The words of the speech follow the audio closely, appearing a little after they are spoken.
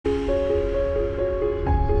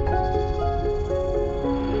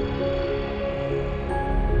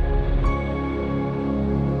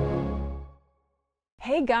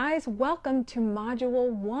guys, welcome to Module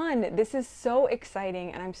 1. This is so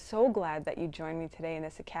exciting and I'm so glad that you joined me today in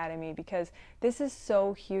this academy because this is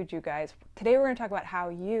so huge, you guys. Today we're going to talk about how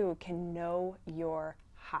you can know you're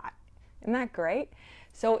hot. Isn't that great?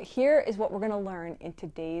 So here is what we're going to learn in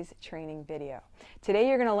today's training video. Today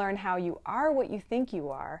you're going to learn how you are what you think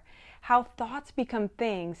you are, how thoughts become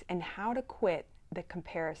things, and how to quit the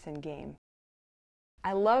comparison game.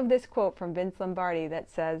 I love this quote from Vince Lombardi that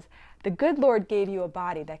says, "The good Lord gave you a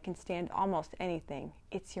body that can stand almost anything.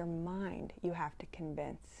 It's your mind you have to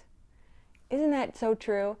convince." Isn't that so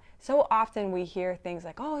true? So often we hear things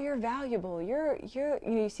like, "Oh, you're valuable.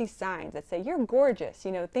 You see signs that say you're gorgeous."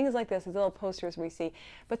 Things like this, these little posters we see.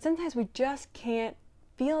 But sometimes we just can't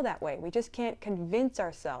feel that way. We just can't convince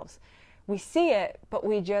ourselves. We see it, but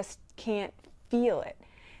we just can't feel it.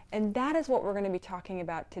 And that is what we're going to be talking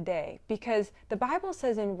about today, because the Bible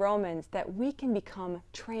says in Romans that we can become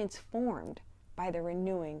transformed by the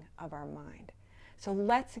renewing of our mind. So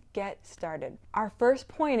let's get started. Our first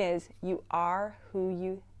point is you are who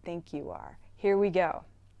you think you are. Here we go.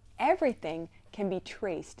 Everything can be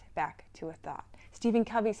traced back to a thought. Stephen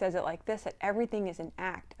Covey says it like this, that everything is an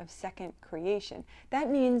act of second creation. That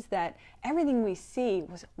means that everything we see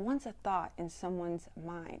was once a thought in someone's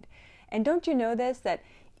mind. And don't you know this, that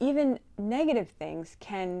even negative things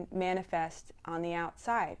can manifest on the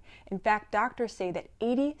outside. In fact, doctors say that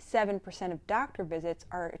 87% of doctor visits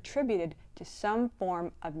are attributed to some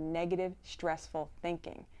form of negative, stressful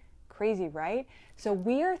thinking. Crazy, right? So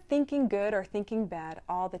we are thinking good or thinking bad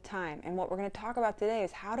all the time. And what we're going to talk about today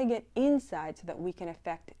is how to get inside so that we can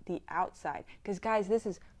affect the outside. Because guys, this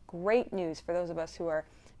is great news for those of us who are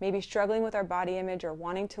maybe struggling with our body image or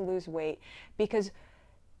wanting to lose weight, because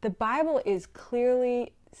the Bible is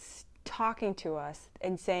clearly talking to us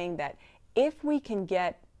and saying that if we can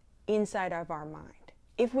get inside of our mind,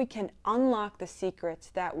 if we can unlock the secrets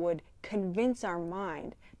that would convince our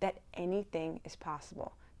mind that anything is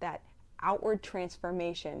possible, that outward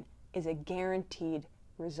transformation is a guaranteed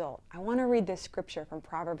result. I want to read this scripture from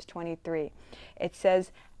Proverbs 23. It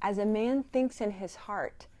says, "As a man thinks in his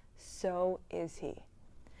heart, so is he."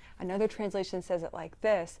 Another translation says it like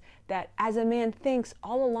this, that as a man thinks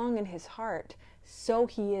all along in his heart, so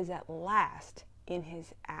he is at last in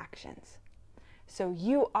his actions. So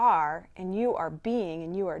you are, and you are being,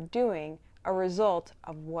 and you are doing a result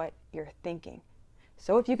of what you're thinking.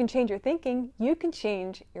 So if you can change your thinking, you can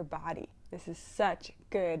change your body. This is such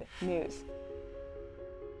good news.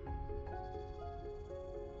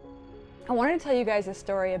 I wanted to tell you guys a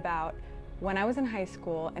story about when I was in high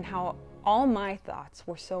school and how all my thoughts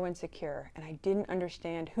were so insecure and I didn't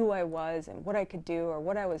understand who I was and what I could do or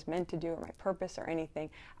what I was meant to do or my purpose or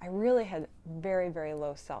anything. I really had very, very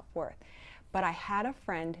low self-worth. But I had a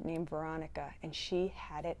friend named Veronica, and she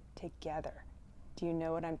had it together. Do you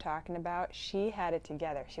know what I'm talking about? She had it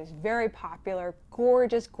together. She was very popular,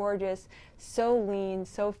 gorgeous, gorgeous, so lean,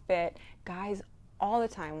 so fit. Guys all the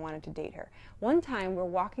time wanted to date her. One time we're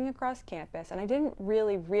walking across campus, and I didn't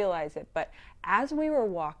really realize it, but as we were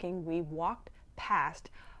walking, we walked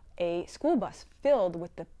past a school bus filled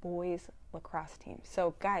with the boys lacrosse team.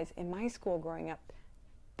 So guys, in my school growing up,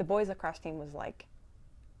 the boys lacrosse team was like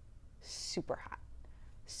super hot,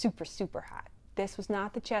 super, super hot. This was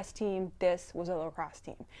not the chess team, this was a lacrosse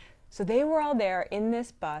team. So they were all there in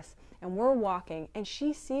this bus, and we're walking, and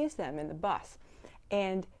she sees them in the bus.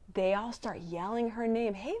 And they all start yelling her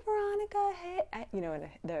name. "Hey, Veronica, hey." In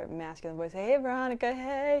their masculine voice, "Hey, Veronica,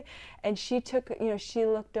 hey." And she took, she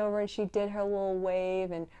looked over and she did her little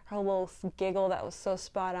wave and her little giggle that was so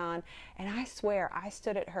spot on. And I swear, I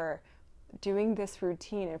stood at her doing this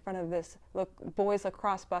routine in front of this boys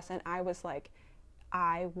lacrosse bus, and I was like,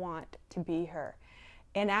 I want to be her.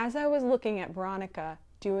 And as I was looking at Veronica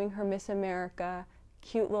doing her Miss America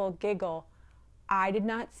cute little giggle, I did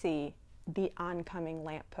not see the oncoming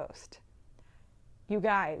lamppost. You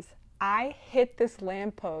guys, I hit this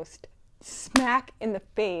lamppost smack in the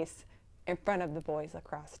face in front of the boys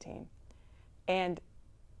lacrosse team. And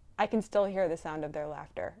I can still hear the sound of their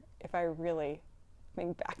laughter if I really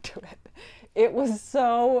think back to it. It was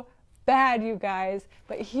so bad, you guys.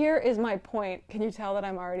 But here is my point. Can you tell that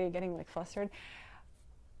I'm already getting like flustered?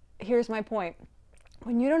 Here's my point.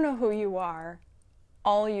 When you don't know who you are,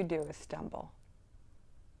 all you do is stumble.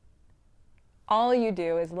 All you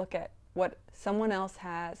do is look at what someone else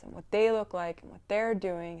has and what they look like and what they're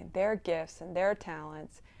doing and their gifts and their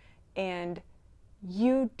talents, and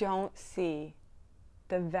you don't see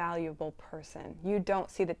the valuable person. You don't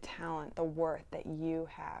see the talent, the worth that you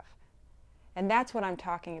have. And that's what I'm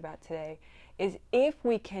talking about today, is if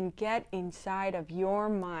we can get inside of your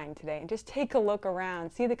mind today and just take a look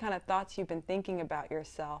around, see the kind of thoughts you've been thinking about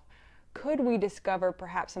yourself, could we discover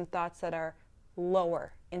perhaps some thoughts that are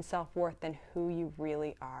lower in self-worth than who you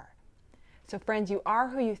really are? So friends, you are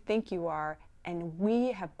who you think you are, and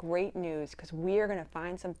we have great news, because we are going to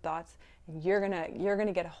find some thoughts, and you're going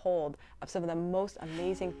to get a hold of some of the most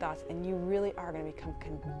amazing thoughts, and you really are going to become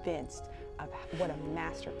convinced of what a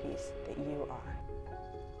masterpiece that you are.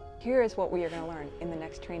 Here is what we are going to learn in the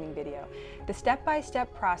next training video: the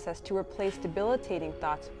step-by-step process to replace debilitating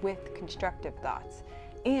thoughts with constructive thoughts,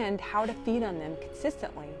 and how to feed on them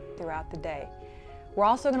consistently throughout the day. We're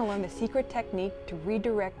also going to learn the secret technique to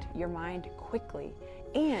redirect your mind quickly,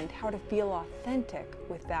 and how to feel authentic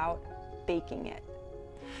without faking it.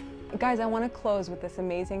 Guys, I want to close with this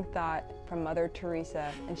amazing thought from Mother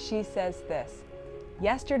Teresa, and she says this: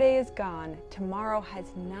 "Yesterday is gone, tomorrow has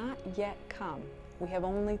not yet come. We have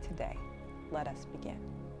only today. Let us begin."